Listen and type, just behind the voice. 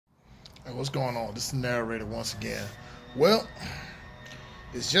Hey, what's going on? This is the narrator once again. Well,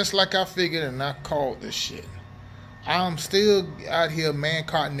 it's just like I figured and I called this shit. I'm still out here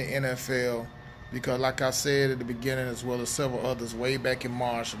man-caught in the NFL because, like I said at the beginning, as well as several others way back in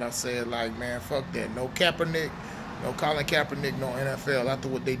March, and I said, like, man, fuck that. No Kaepernick, no Colin Kaepernick, no NFL after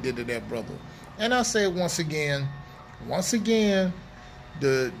what they did to that brother. And I said once again,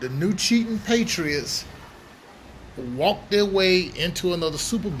 the new cheating Patriots walked their way into another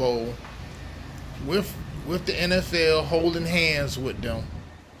Super Bowl with the NFL holding hands with them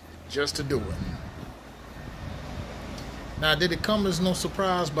just to do it. Now, did it come as no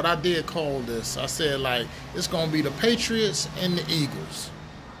surprise? But I did call this. I said, like, it's going to be the Patriots and the Eagles.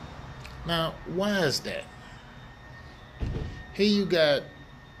 Now, why is that? Here you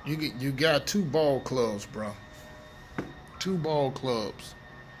got two ball clubs, bro. Two ball clubs.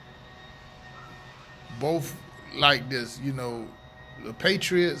 Both like this, the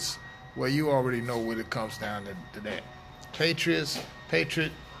Patriots. Well, you already know what it comes down to that. Patriotism.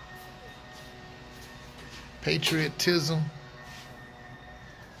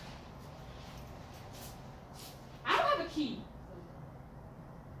 I don't have a key.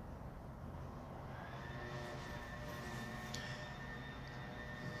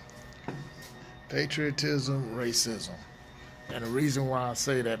 Patriotism, racism. And the reason why I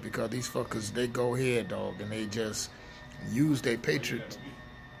say that, because these fuckers, they go ahead, dog, and they just use their patriot.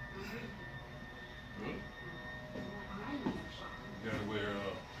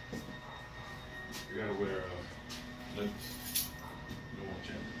 You gotta wear lenses. You don't want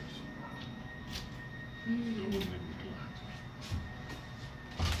championship.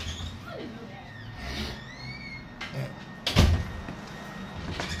 I didn't know that.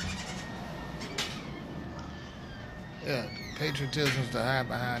 Yeah, patriotism is to hide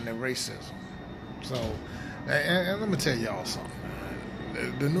behind the racism. So, and let me tell y'all something.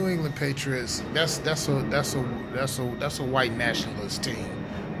 The New England Patriots, that's a white nationalist team,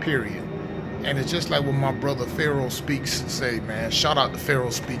 period. And it's just like when my brother Pharaoh Speaks say, man, shout out to Pharaoh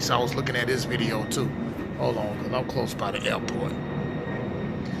Speaks. I was looking at his video too. Hold on, because I'm close by the airport.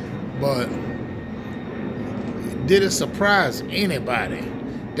 But did it surprise anybody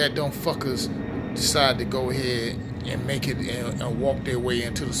that them fuckers decide to go ahead and make it and walk their way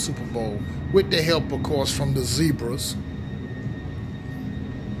into the Super Bowl with the help, of course, from the Zebras?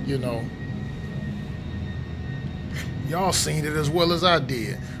 Y'all seen it as well as I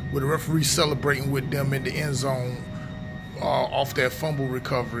did, with the referee celebrating with them in the end zone off that fumble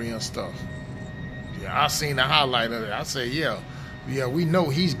recovery and stuff. Yeah, I seen the highlight of it. I say, yeah, we know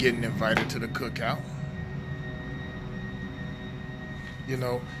he's getting invited to the cookout.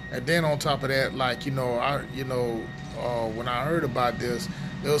 And then on top of that, like, when I heard about this,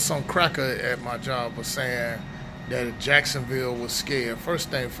 there was some cracker at my job was saying that Jacksonville was scared. First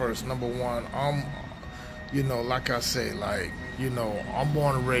thing first, number one, like I say, I'm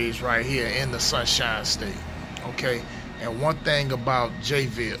born and raised right here in the Sunshine State, okay? And one thing about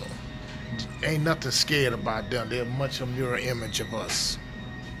Jayville, ain't nothing scared about them. They're much a mirror image of us.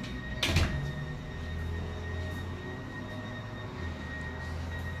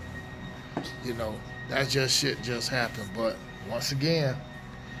 That shit just happened. But once again,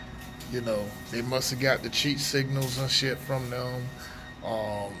 they must have got the cheat signals and shit from them.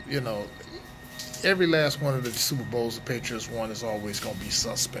 Every last one of the Super Bowls the Patriots won is always going to be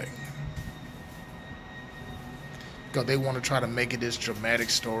suspect. Because they want to try to make it this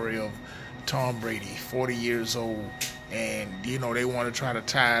dramatic story of Tom Brady, 40 years old, and, they want to try to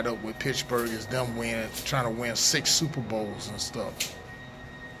tie it up with Pittsburgh as them trying to win 6 Super Bowls and stuff.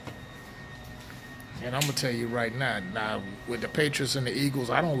 And I'm going to tell you right now, with the Patriots and the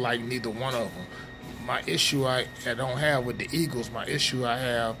Eagles, I don't like neither one of them. My issue I don't have with the Eagles, my issue I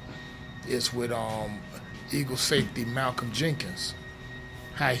have is with Eagle safety Malcolm Jenkins.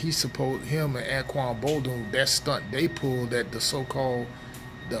 How him and Anquan Boldin, that stunt they pulled at the so-called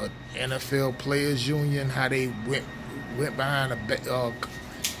the NFL Players Union, how they went behind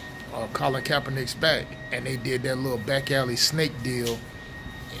Colin Kaepernick's back, and they did that little back alley snake deal,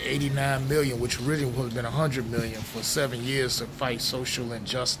 $89 million, which originally would have been $100 million for 7 years to fight social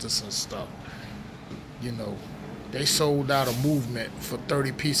injustice and stuff. They sold out a movement for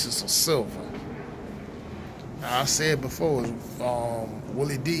 30 pieces of silver. Now, I said before,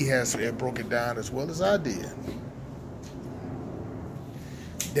 Willie D had broke it down as well as I did.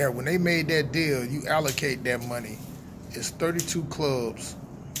 That when they made that deal, you allocate that money. It's 32 clubs,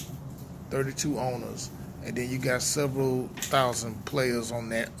 32 owners, and then you got several thousand players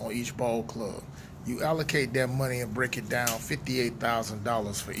on each ball club. You allocate that money and break it down,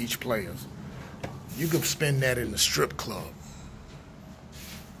 $58,000 for each player. You could spend that in the strip club.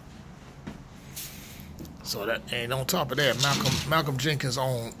 So that, and on top of that, Malcolm Jenkins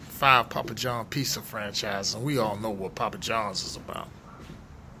owned 5 Papa John pizza franchises, and we all know what Papa John's is about.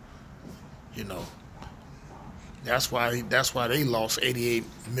 You know, that's why they lost $88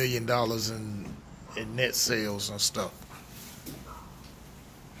 million in net sales and stuff.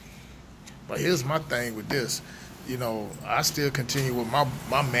 But here's my thing with this. You know, I still continue with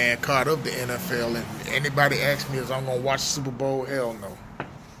my man card of the NFL, and anybody asks me if I'm gonna watch the Super Bowl, hell no.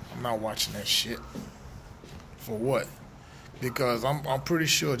 I'm not watching that shit. For what? Because I'm pretty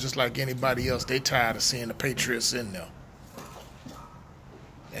sure, just like anybody else, they tired of seeing the Patriots in there.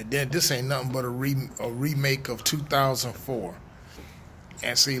 And then this ain't nothing but a remake of 2004.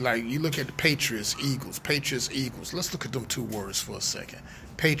 And see, like, you look at the Patriots, Eagles. Let's look at them 2 words for a second.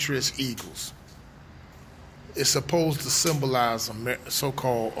 Patriots, Eagles. It's supposed to symbolize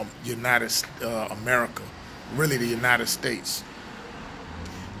so-called United America, really the United States.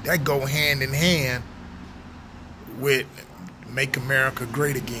 That go hand in hand with Make America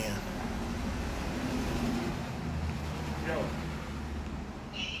Great Again.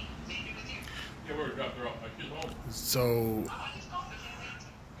 So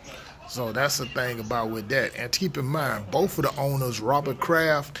that's the thing about with that. And keep in mind, both of the owners, Robert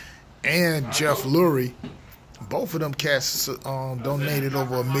Kraft and Jeff Lurie, both of them cats donated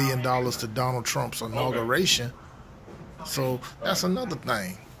over $1 million to Donald Trump's inauguration. So that's another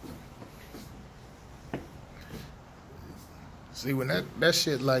thing. See, when that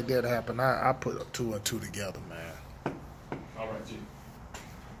shit like that happened, I put 2 and 2 together, man. All right, G.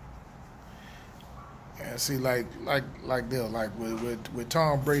 And see, like with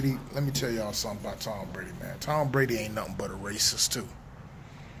Tom Brady, let me tell y'all something about Tom Brady, man. Tom Brady ain't nothing but a racist too.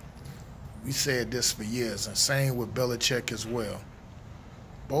 We said this for years, and same with Belichick as well.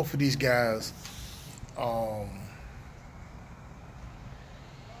 Both of these guys,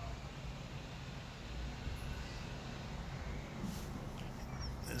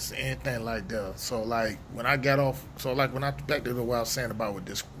 it's anything like that. So like when I got off, back to what I was saying about with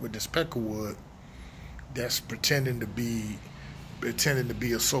this Peckerwood, that's pretending to be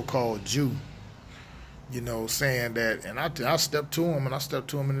a so-called Jew. You know, saying that, and I stepped to him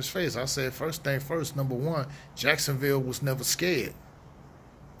in his face. I said, first thing first, number one, Jacksonville was never scared.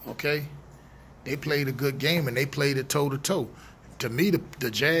 Okay? They played a good game, and they played it toe-to-toe. To me,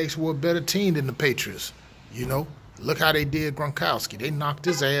 the Jags were a better team than the Patriots. You know? Look how they did Gronkowski. They knocked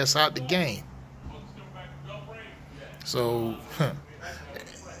his ass out the game. So,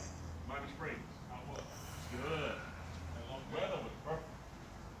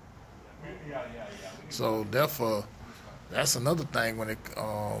 so therefore, that's another thing when it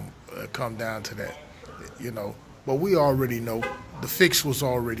come down to that, you know. But we already know the fix was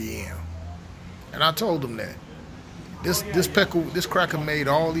already in, and I told them that this cracker made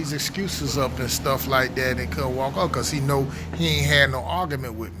all these excuses up and stuff like that and couldn't walk out because he know he ain't had no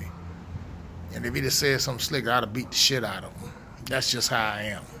argument with me. And if he'd have said something slick, I'd have beat the shit out of him. That's just how I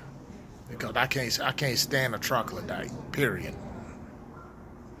am, because I can't stand a troglodyte. Period.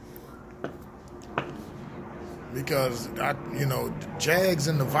 Because the Jags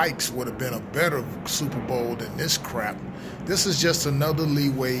and the Vikes would have been a better Super Bowl than this crap. This is just another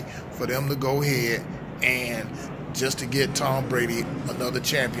leeway for them to go ahead and just to get Tom Brady another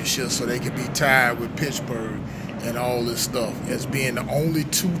championship so they could be tied with Pittsburgh and all this stuff as being the only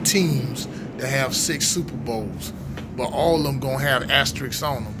 2 teams that have 6 Super Bowls. But all of them gonna have asterisks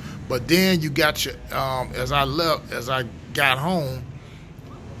on them. But then you got your as I got home,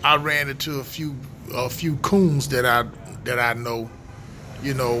 I ran into a few coons that I know.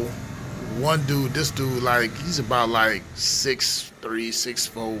 You know, this dude, like, he's about like 6'3",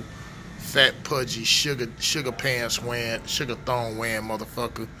 6'4", fat, pudgy, sugar pants wearing, sugar thong wearing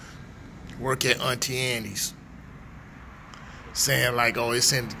motherfucker, work at Auntie Annie's, saying like, oh,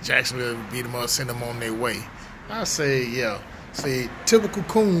 it's in Jacksonville, beat them up, send them on their way. I say, yeah. See, typical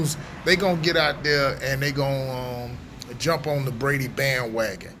coons, they gonna get out there and they gonna jump on the Brady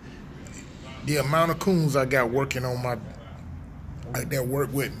bandwagon. The amount of coons I got working on that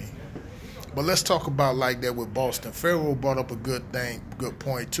work with me. But let's talk about like that with Boston. Pharaoh brought up a good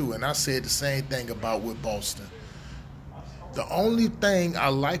point too, and I said the same thing about with Boston. The only thing I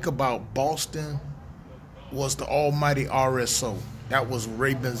like about Boston was the almighty RSO. That was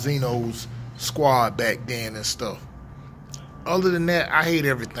Ray Benzino's squad back then and stuff. Other than that, I hate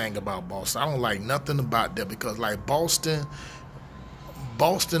everything about Boston. I don't like nothing about that because like Boston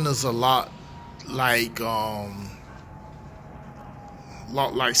is a lot like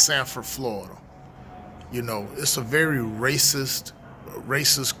Sanford, Florida. You know, it's a very racist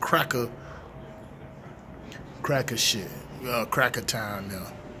cracker shit, cracker town now.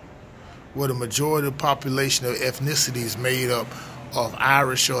 where the majority of the population of ethnicity is made up of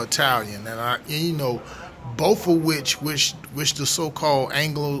Irish or Italian, and you know, both of which the so-called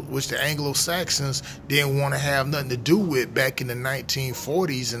the Anglo-Saxons didn't want to have nothing to do with back in the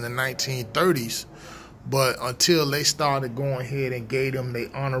 1940s and the 1930s. But until they started going ahead and gave them the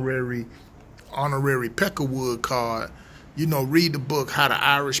honorary Peckerwood card, you know, read the book How the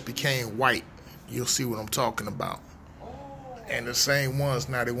Irish Became White. You'll see what I'm talking about. And the same ones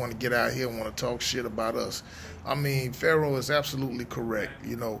now, they want to get out here and want to talk shit about us. I mean, Pharaoh is absolutely correct.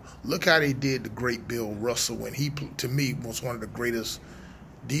 You know, look how they did the great Bill Russell when he, to me, was one of the greatest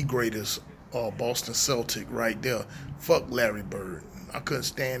Boston Celtic right there. Fuck Larry Bird. I couldn't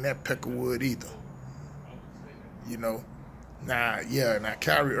stand that Peckerwood either. You know, now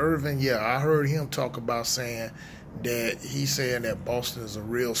Kyrie Irving, I heard him talk about saying that he's saying that Boston is a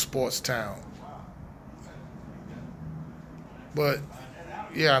real sports town. But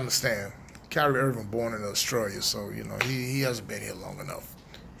I understand. Kyrie Irving born in Australia, so you know he hasn't been here long enough.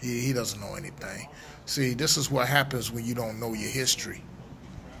 He doesn't know anything. See, this is what happens when you don't know your history.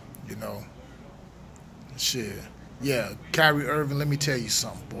 You know, shit. Yeah, Kyrie Irving. Let me tell you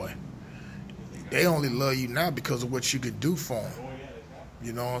something, boy. They only love you now because of what you could do for them.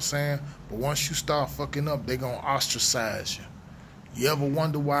 You know what I'm saying? But once you start fucking up, they're going to ostracize you. You ever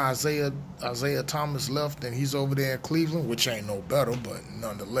wonder why Isaiah Thomas left and he's over there in Cleveland? Which ain't no better, but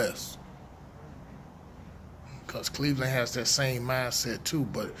nonetheless. Because Cleveland has that same mindset too,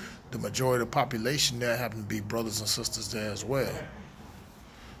 but the majority of the population there happen to be brothers and sisters there as well.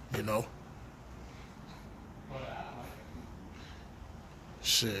 You know?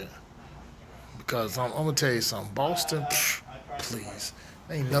 Shit. Because I'm going to tell you something. Boston, please.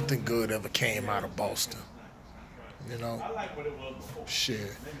 Ain't nothing good ever came out of Boston. You know?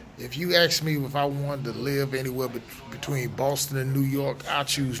 Shit. If you ask me if I wanted to live anywhere between Boston and New York, I'll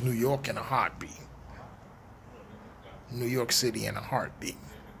choose New York in a heartbeat. New York City in a heartbeat.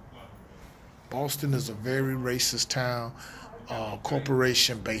 Boston is a very racist town.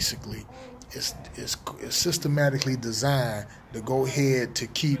 Corporation, basically. It's systematically designed to go ahead to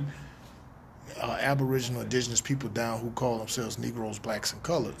keep Aboriginal indigenous people down who call themselves Negroes, blacks, and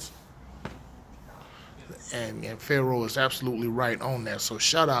coloreds. And Pharaoh is absolutely right on that. So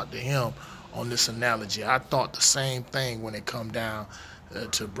shout out to him on this analogy. I thought the same thing when it come down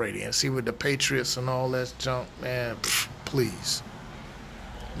to Brady. And see with the Patriots and all that junk, man, please.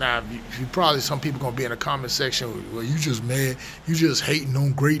 Now, you probably, some people going to be in the comment section, well, you just mad, you just hating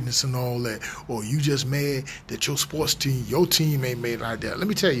on greatness and all that, or you just mad that your sports team, your team ain't made like that. Let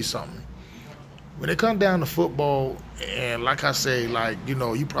me tell you something. When it comes down to football, and like I say, like, you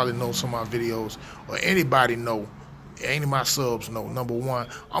know, you probably know some of my videos, or anybody know, any of my subs know, number one,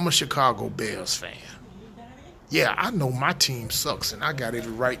 I'm a Chicago Bears fan. Yeah, I know my team sucks, and I got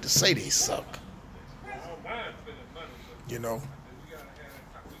every right to say they suck. You know?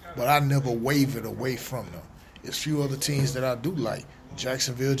 But I never wavered away from them. There's few other teams that I do like.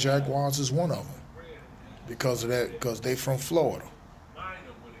 Jacksonville Jaguars is one of them. Because of that, because they from Florida.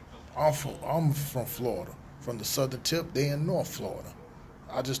 I'm from Florida. From the southern tip, they in North Florida.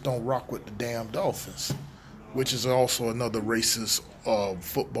 I just don't rock with the damn Dolphins, which is also another racist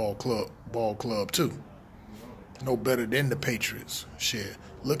ball club too. No better than the Patriots. Shit.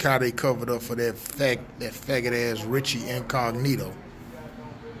 Look how they covered up for that faggot ass Richie Incognito.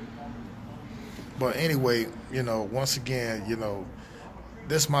 But anyway, you know, once again, you know,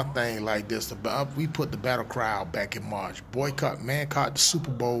 this my thing like this. We put the battle cry out back in March. Boycott the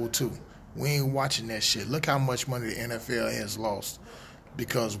Super Bowl too. We ain't watching that shit. Look how much money the NFL has lost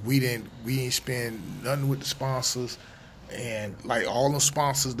because we ain't spend nothing with the sponsors. And like all the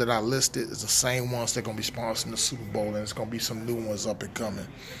sponsors that I listed is the same ones that gonna be sponsoring the Super Bowl, and it's gonna be some new ones up and coming.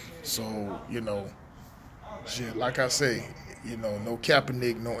 So, you know, shit, like I say, you know, no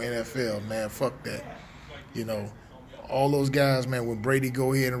Kaepernick, no NFL, man, fuck that. You know, all those guys, man, when Brady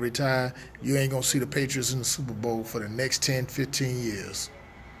go ahead and retire, you ain't gonna see the Patriots in the Super Bowl for the next 10, 15 years.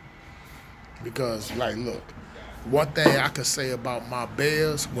 Because, like, look, one thing I can say about my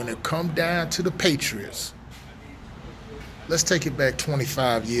Bears, when it come down to the Patriots, let's take it back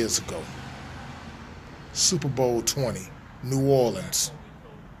 25 years ago. Super Bowl 20, New Orleans.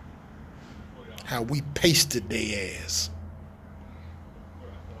 How we pasted their ass.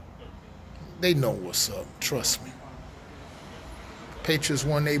 They know what's up, trust me. Patriots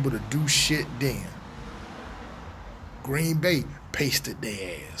weren't able to do shit then. Green Bay pasted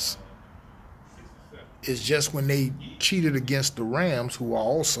their ass. It's just when they cheated against the Rams, who I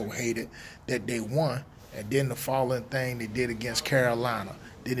also hated, that they won. And then the following thing they did against Carolina.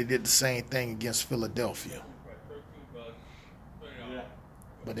 Then they did the same thing against Philadelphia.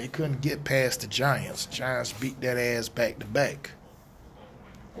 But they couldn't get past the Giants. Giants beat that ass back to back.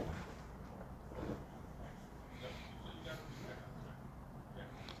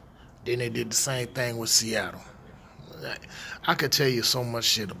 Then they did the same thing with Seattle. I could tell you so much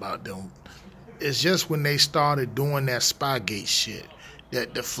shit about them. It's just when they started doing that Spygate shit,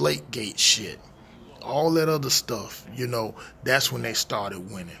 that Deflategate shit, all that other stuff, you know, that's when they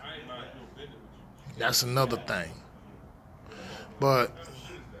started winning. That's another thing. But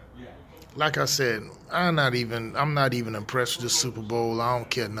like I said, I'm not even impressed with the Super Bowl. I don't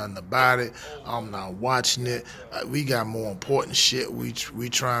care nothing about it. I'm not watching it. We got more important shit we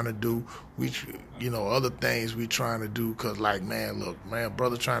trying to do. Other things we trying to do. Cause like, man, look, man,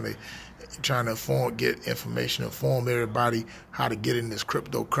 brother trying to get information, inform everybody how to get in this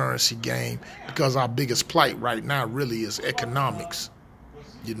cryptocurrency game. Because our biggest plight right now really is economics.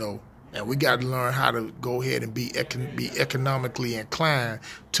 You know. And we got to learn how to go ahead and be economically inclined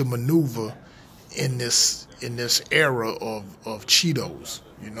to maneuver in this era of Cheetos.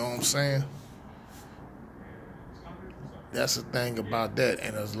 You know what I'm saying? That's the thing about that.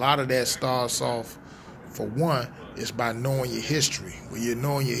 And a lot of that starts off, for one, is by knowing your history. When you're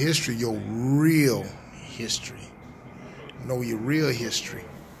knowing your history, your real history. Know your real history.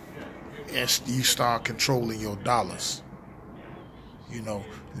 And you start controlling your dollars. You know,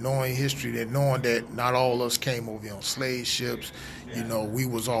 knowing history, knowing that not all of us came over here on slave ships. You know, we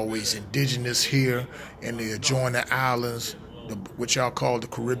was always indigenous here in the adjoining islands, which y'all call the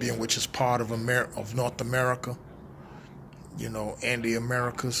Caribbean, which is part of North America, you know, and the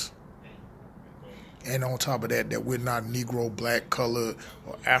Americas. And on top of that we're not Negro, black, colored,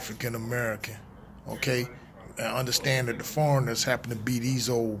 or African American, okay? And understand that the foreigners happen to be these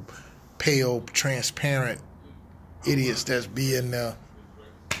old pale, transparent idiots that's being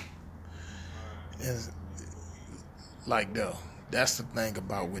like that. That's the thing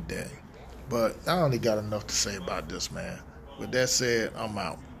about with that. But I only got enough to say about this, man. With that said, I'm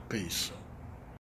out. Peace.